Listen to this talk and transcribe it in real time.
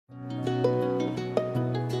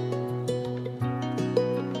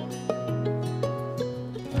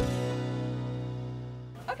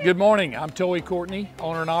Good morning, I'm Toy Courtney,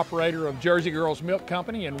 owner and operator of Jersey Girls Milk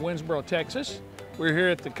Company in Winsboro, Texas. We're here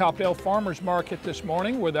at the Coppell Farmers Market this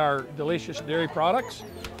morning with our delicious dairy products.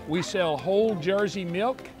 We sell whole Jersey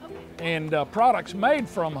milk and products made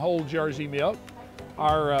from whole Jersey milk.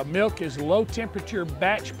 Our milk is low temperature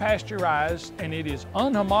batch pasteurized and it is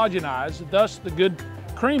unhomogenized, thus the good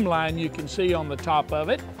cream line you can see on the top of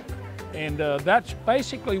it. And that's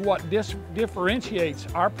basically what differentiates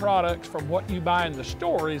our products from what you buy in the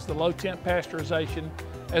store is the low temp pasteurization,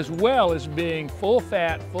 as well as being full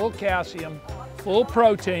fat, full calcium, full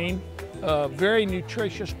protein, very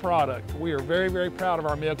nutritious product. We are very, very proud of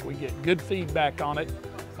our milk. We get good feedback on it.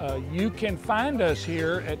 You can find us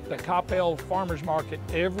here at the Coppell Farmers Market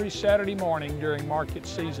every Saturday morning during market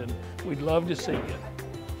season. We'd love to see you.